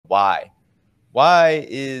why. Why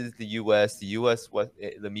is the U.S.,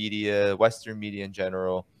 the media, Western media in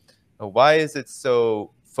general, why is it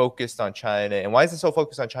so focused on China, and why is it so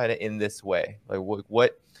focused on China in this way? Like,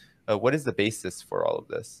 what is the basis for all of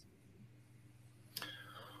this?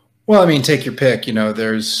 Well, I mean, take your pick.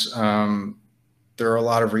 There are a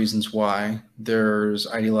lot of reasons why. There's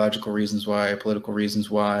ideological reasons why, political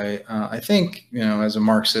reasons why. I think, as a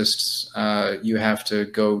Marxist, you have to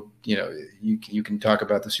go, you can talk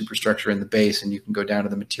about the superstructure and the base, and you can go down to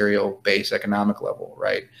the material base economic level,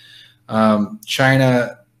 right?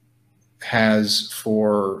 China has,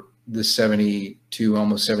 for the 72,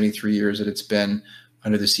 almost 73 years that it's been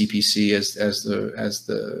under the CPC as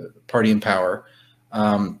the party in power,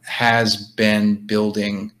 has been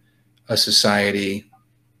building a society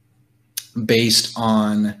based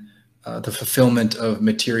on the fulfillment of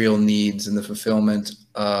material needs and the fulfillment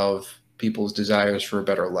of people's desires for a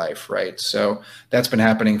better life, right? So that's been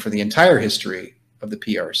happening for the entire history of the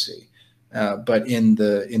PRC. But in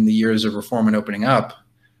the years of reform and opening up,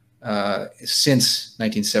 since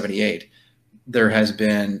 1978, there has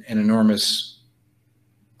been an enormous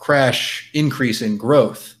increase in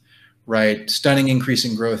growth, right? Stunning increase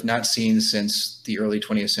in growth not seen since the early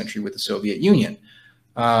 20th century with the Soviet Union.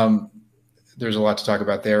 There's a lot to talk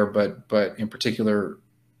about there, but in particular,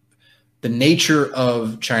 the nature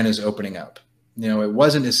of China's opening up. It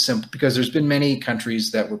wasn't as simple, because there's been many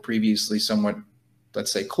countries that were previously somewhat,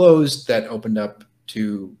 let's say, closed, that opened up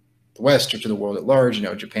to the West or to the world at large.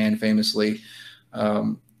 Japan famously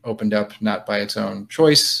opened up not by its own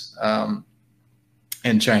choice.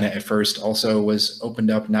 And China at first also was opened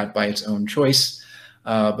up not by its own choice,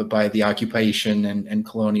 but by the occupation and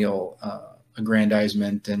colonial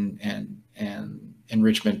aggrandizement and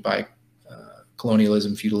enrichment by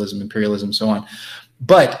colonialism, feudalism, imperialism, so on.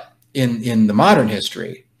 But in the modern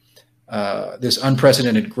history, this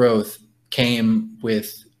unprecedented growth came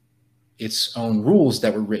with its own rules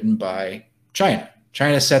that were written by China.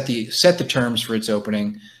 China set the terms for its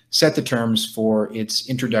opening, set the terms for its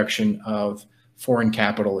introduction of foreign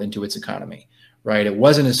capital into its economy, right? It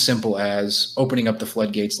wasn't as simple as opening up the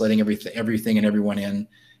floodgates, letting everything and everyone in,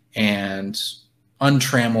 and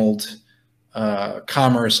untrammeled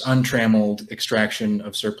commerce, untrammeled extraction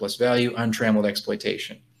of surplus value, untrammeled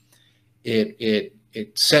exploitation. It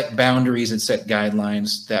set boundaries, it set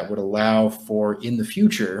guidelines that would allow for, in the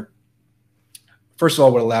future, first of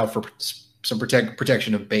all, would allow for some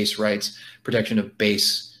protection of base rights, protection of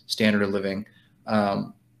base standard of living,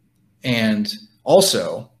 and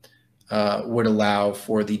also would allow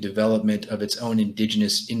for the development of its own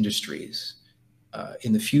indigenous industries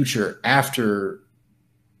in the future, after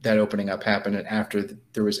that opening up happened, and after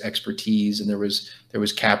there was expertise and there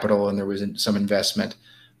was capital and there was some investment.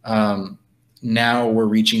 Now we're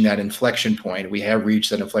reaching that inflection point. We have reached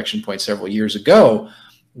that inflection point several years ago,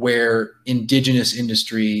 where indigenous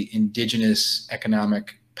industry, indigenous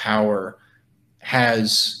economic power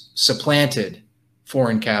has supplanted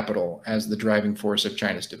foreign capital as the driving force of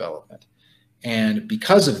China's development. And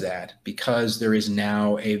because of that, because there is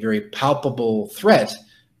now a very palpable threat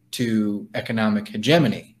to economic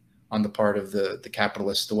hegemony on the part of the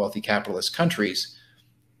wealthy capitalist countries,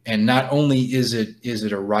 and not only is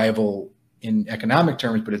it a rival in economic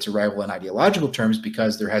terms, but it's a rival in ideological terms,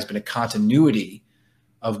 because there has been a continuity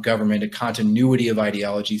of government, a continuity of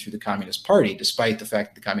ideology through the Communist Party, despite the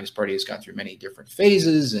fact that the Communist Party has gone through many different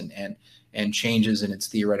phases and changes in its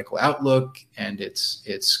theoretical outlook and its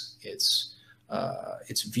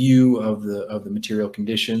view of the material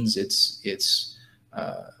conditions,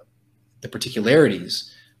 the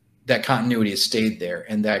particularities. That continuity has stayed there,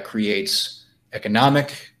 and that creates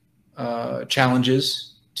economic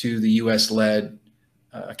challenges to the U.S.-led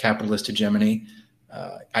capitalist hegemony,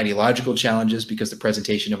 ideological challenges, because the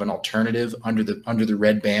presentation of an alternative under the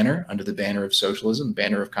red banner, under the banner of socialism,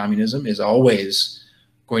 banner of communism, is always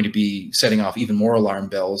going to be setting off even more alarm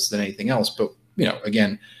bells than anything else. But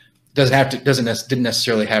again, didn't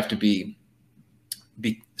necessarily have to be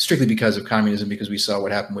strictly because of communism, because we saw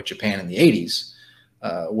what happened with Japan in the 80s,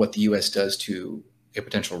 what the U.S. does to a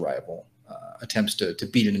potential rival, attempts to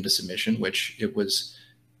beat it into submission, which it was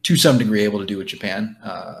to some degree able to do with Japan,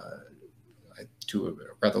 to a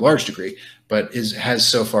rather large degree, but has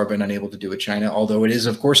so far been unable to do with China, although it is,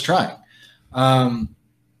 of course, trying.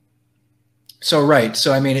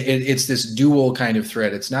 So I mean, it's this dual kind of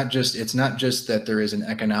threat. It's not just that there is an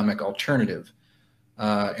economic alternative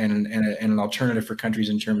and an alternative for countries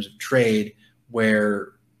in terms of trade,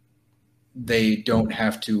 where they don't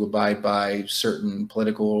have to abide by certain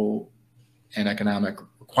political and economic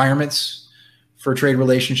requirements for trade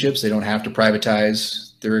relationships. They don't have to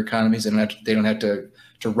privatize their economies. They don't have to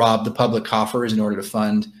rob the public coffers in order to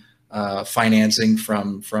fund financing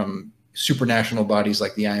from supranational bodies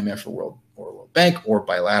like the IMF or World Bank, or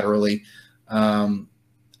bilaterally. And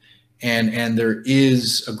there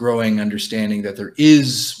is a growing understanding that there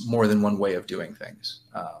is more than one way of doing things.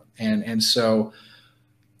 And so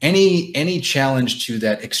any challenge to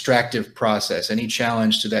that extractive process, any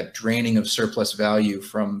challenge to that draining of surplus value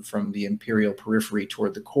from the imperial periphery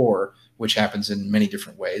toward the core, which happens in many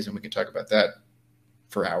different ways, and we can talk about that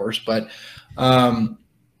for hours, but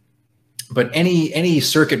any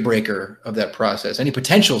circuit breaker of that process, any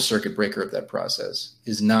potential circuit breaker of that process,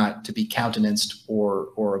 is not to be countenanced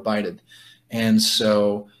or abided. And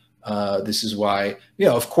so this is why,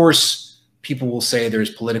 of course, people will say there's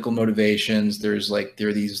political motivations, there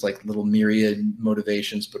are these like little myriad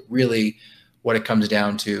motivations, but really what it comes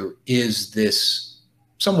down to is this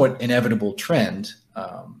somewhat inevitable trend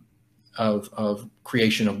of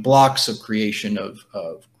creation of blocks, of creation of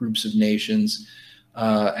groups of nations,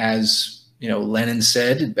 as Lenin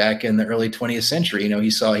said back in the early 20th century.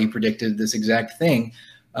 He predicted this exact thing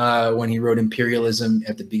when he wrote Imperialism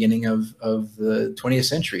at the beginning of the 20th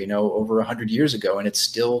century, over 100 years ago, and it's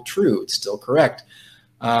still true, it's still correct.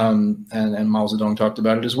 And Mao Zedong talked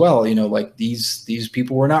about it as well. Like these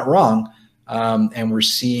people were not wrong, and we're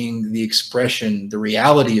seeing the expression, the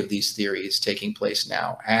reality of these theories taking place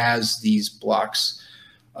now as these blocks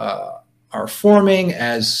are forming,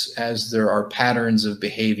 as there are patterns of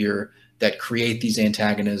behavior that create these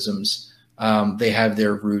antagonisms. They have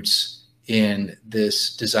their roots in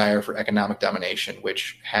this desire for economic domination,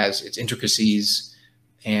 which has its intricacies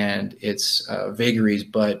and its vagaries,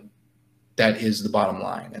 but that is the bottom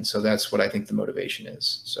line. And so that's what I think the motivation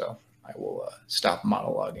is. So I will stop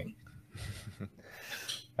monologuing.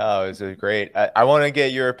 Oh, this is great. I want to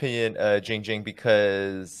get your opinion, Jing,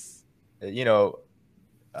 because,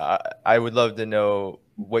 I would love to know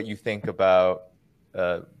what you think about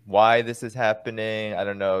why this is happening. I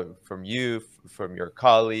don't know, from you, from your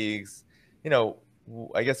colleagues,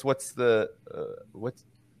 I guess what's the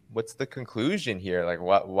conclusion here? Like,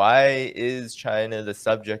 why is China the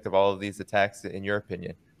subject of all of these attacks, in your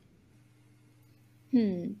opinion?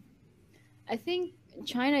 I think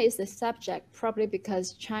China is the subject probably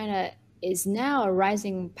because China is now a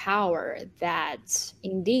rising power that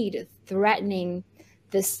indeed threatening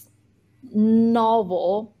this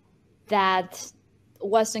novel that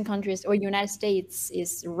Western countries or United States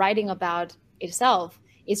is writing about itself.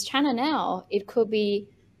 It's China now. It could be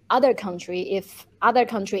other country if other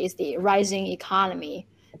country is the rising economy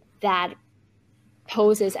that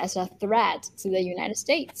poses as a threat to the United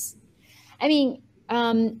States. I mean,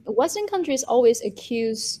 Western countries always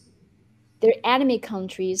accuse their enemy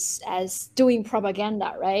countries as doing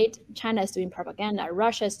propaganda, right? China is doing propaganda,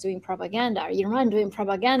 Russia is doing propaganda, Iran doing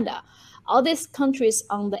propaganda. All these countries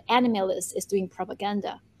on the enemy list is doing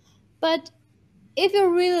propaganda. But if you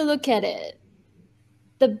really look at it,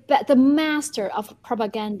 the master of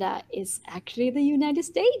propaganda is actually the United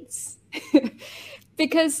States.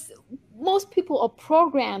 Because most people are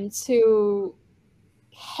programmed to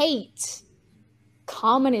hate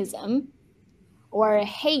communism or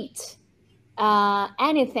hate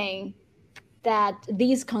anything that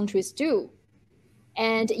these countries do.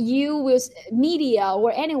 And you will, media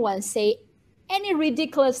or anyone say any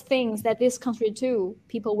ridiculous things that this country do,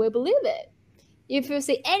 people will believe it. If you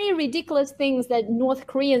say any ridiculous things that North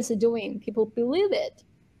Koreans are doing, people believe it.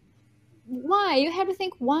 Why? You have to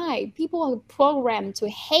think why. People are programmed to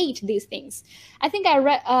hate these things. I think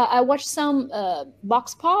I watched some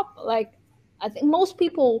Vox Pop. Like, I think most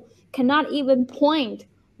people cannot even point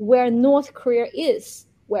where North Korea is,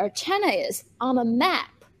 where China is on a map.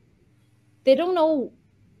 They don't know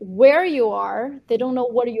where you are. They don't know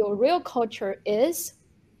what your real culture is.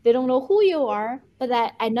 They don't know who you are, but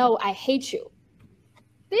I know I hate you.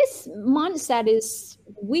 This mindset is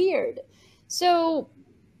weird. So,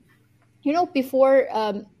 before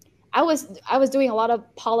I was doing a lot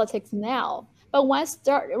of politics now, but when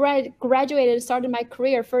I graduated, started my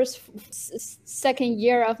career, second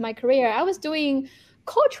year of my career, I was doing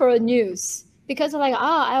cultural news because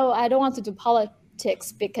I don't want to do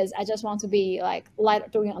politics because I just want to be like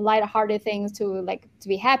doing light-hearted things to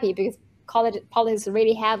be happy because politics is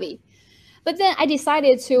really heavy. But then I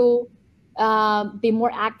decided to be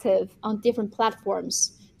more active on different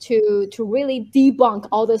platforms to really debunk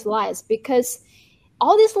all these lies, because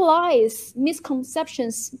all these lies,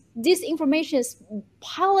 misconceptions, disinformation is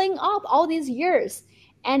piling up all these years.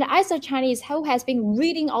 And as a Chinese who has been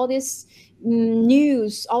reading all this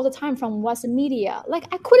news all the time from Western media,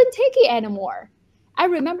 I couldn't take it anymore. I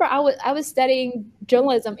remember I was studying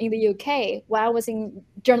journalism in the UK when I was in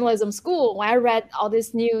journalism school. When I read all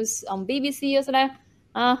this news on BBC or something,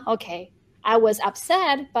 okay, I was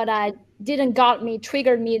upset, but I didn't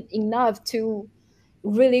triggered me enough to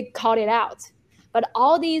really call it out. But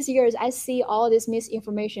all these years, I see all this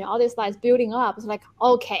misinformation, all these lies building up. It's like,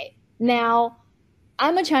 okay, now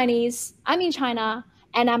I'm a Chinese, I'm in China,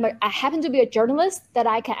 and I happen to be a journalist that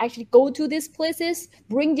I can actually go to these places,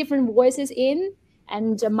 bring different voices in.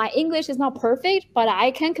 And my English is not perfect, but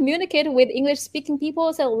I can communicate with English-speaking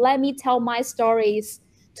people. So let me tell my stories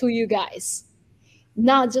to you guys,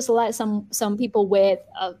 not just let some people with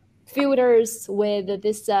filters, with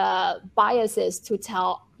this biases to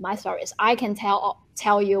tell my stories. I can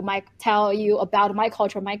tell you about my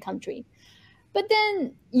culture, my country. But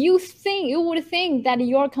then you would think that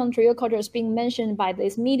your culture is being mentioned by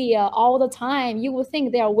this media all the time. You would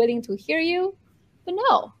think they are willing to hear you, but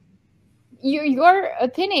no, your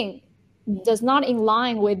opinion does not in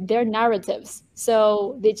line with their narratives.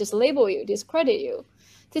 So they just label you, discredit you.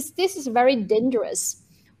 This is very dangerous.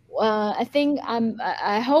 I think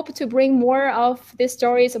I hope to bring more of these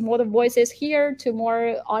stories and more the voices here to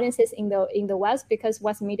more audiences in the West, because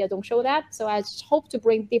West media don't show that. So I just hope to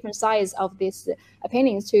bring different sides of these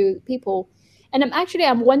opinions to people. And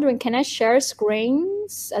I'm wondering, can I share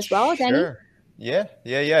screens as well, Danny? Sure. Yeah.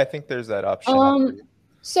 I think there's that option.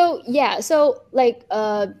 So like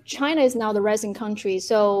China is now the rising country.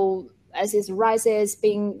 So as it rises,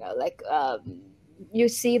 being you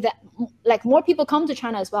see that like more people come to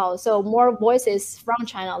China as well. So more voices from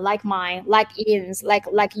China, like mine, like Ian's, like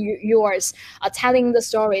yours, are telling the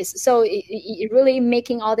stories. So it really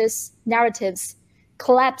making all these narratives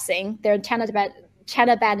collapsing. Their China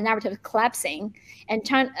bad narrative collapsing, and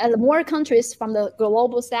China, more countries from the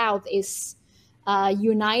global South is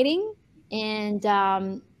uniting, and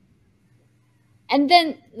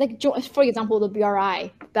then like for example the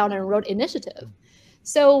BRI, Belt and Road Initiative.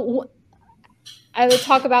 So I will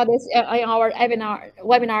talk about this in our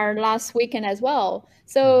webinar last weekend as well.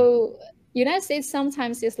 So United States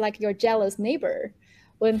sometimes is like your jealous neighbor.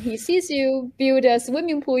 When he sees you build a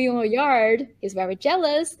swimming pool in your yard, he's very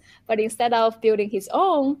jealous. But instead of building his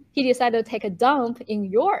own, he decided to take a dump in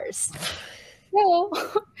yours. So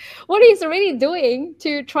what he's really doing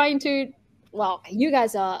to trying to, well, you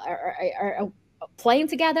guys are playing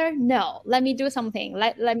together? No, let me do something.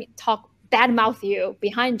 Let me talk badmouth you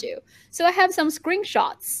behind you. So I have some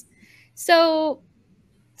screenshots. So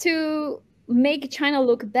to make China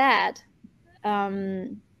look bad,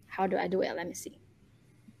 how do I do it? Let me see.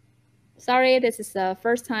 Sorry, this is the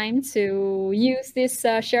first time to use this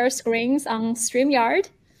share screens on StreamYard.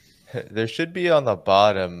 There should be on the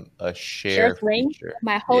bottom a share screen. Feature.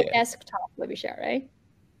 My whole desktop will be shared, right?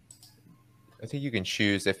 I think you can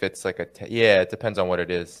choose if it's like it depends on what it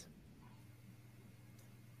is.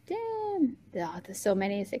 Damn, there's so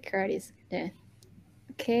many securities. Yeah.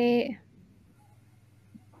 Okay.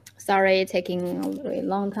 Sorry, taking a really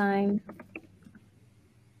long time.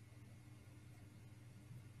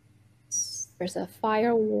 There's a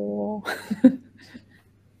firewall.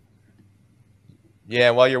 Yeah,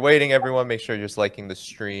 while you're waiting, everyone, make sure you're just liking the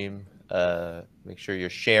stream. Make sure you're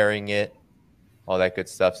sharing it, all that good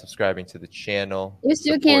stuff. Subscribing to the channel. You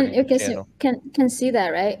still can see that,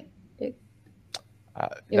 right?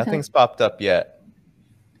 Nothing's popped up yet.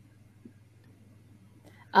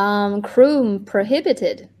 Chrome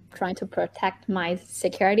prohibited, trying to protect my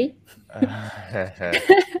security.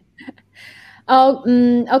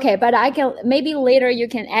 Okay, but I can maybe later you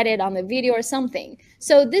can add it on the video or something.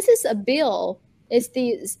 So this is a bill. It's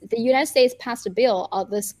the United States passed a bill of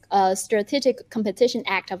this Strategic Competition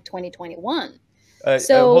Act of 2021.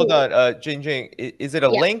 So hold on, Jing, is it a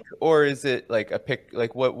link or is it like a pic?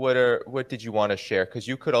 Like what did you want to share? Because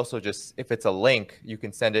you could also just, if it's a link, you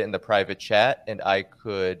can send it in the private chat, and I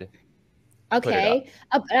could. Okay,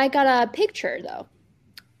 I got a picture though.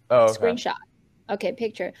 Oh, okay. Screenshot. Okay,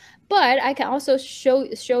 picture. But I can also show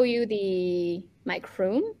you my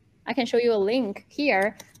Chrome. I can show you a link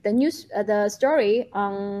here. The story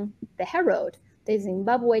on the Herald, the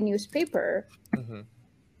Zimbabwe newspaper. Mm-hmm.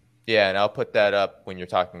 Yeah, and I'll put that up when you're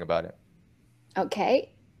talking about it.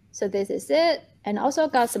 Okay, so this is it. And also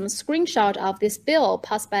got some screenshot of this bill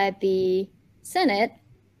passed by the Senate.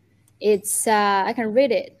 It's, I can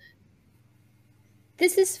read it.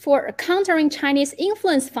 This is for countering Chinese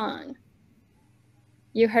influence fund.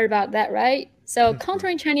 You heard about that, right? So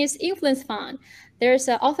countering Chinese influence fund, there's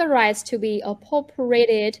authorized to be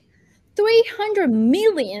appropriated $300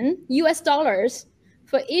 million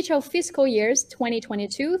for each of fiscal years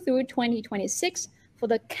 2022 through 2026 for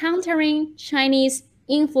the countering Chinese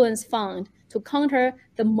influence fund to counter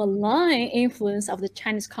the malign influence of the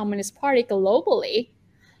Chinese Communist Party globally.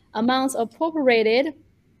 Amounts appropriated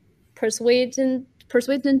pursuant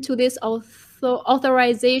to these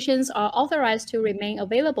authorizations are authorized to remain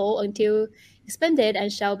available until expended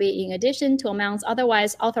and shall be in addition to amounts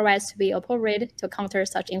otherwise authorized to be appropriated to counter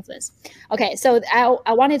such influence. Okay, so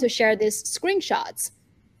I wanted to share these screenshots.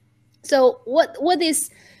 So what this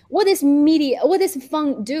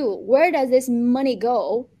fund do? Where does this money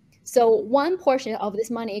go? So one portion of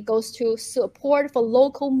this money goes to support for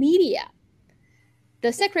local media.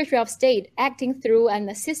 The Secretary of State, acting through an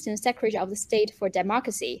Assistant Secretary of the State for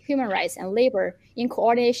Democracy, Human Rights, and Labor, in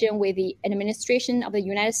coordination with the administration of the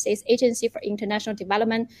United States Agency for International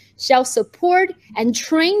Development, shall support and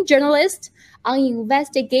train journalists on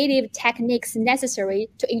investigative techniques necessary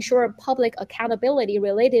to ensure public accountability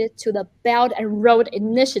related to the Belt and Road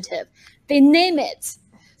Initiative. They name it.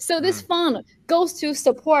 So this fund goes to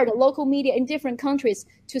support local media in different countries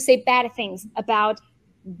to say bad things about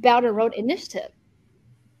Belt and Road Initiative.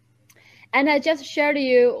 And I just shared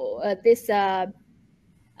you this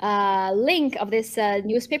link of this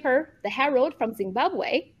newspaper, The Herald from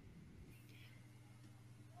Zimbabwe.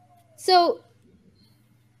 So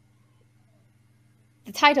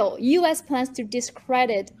the title, U.S. plans to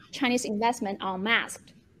discredit Chinese investment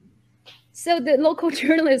unmasked. So the local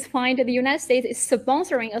journalists find the United States is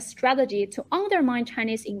sponsoring a strategy to undermine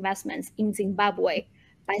Chinese investments in Zimbabwe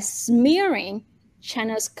by smearing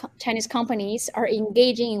Chinese companies are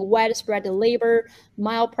engaging in widespread labor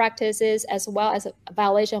malpractices as well as a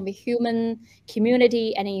violation of human,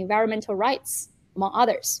 community, and environmental rights, among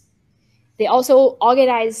others. They also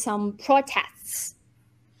organize some protests.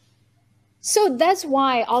 So that's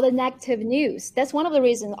why all the negative news, that's one of the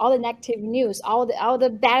reasons, all the negative news, all the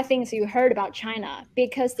bad things you heard about China,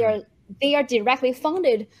 because they are directly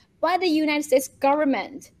funded by the United States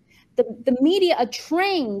government. The media are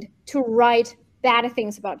trained to write bad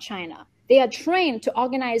things about China. They are trained to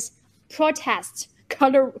organize protests,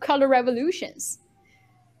 color revolutions.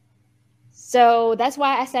 So that's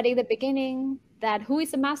why I said in the beginning that who is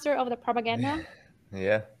the master of the propaganda?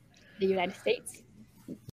 Yeah. The United States.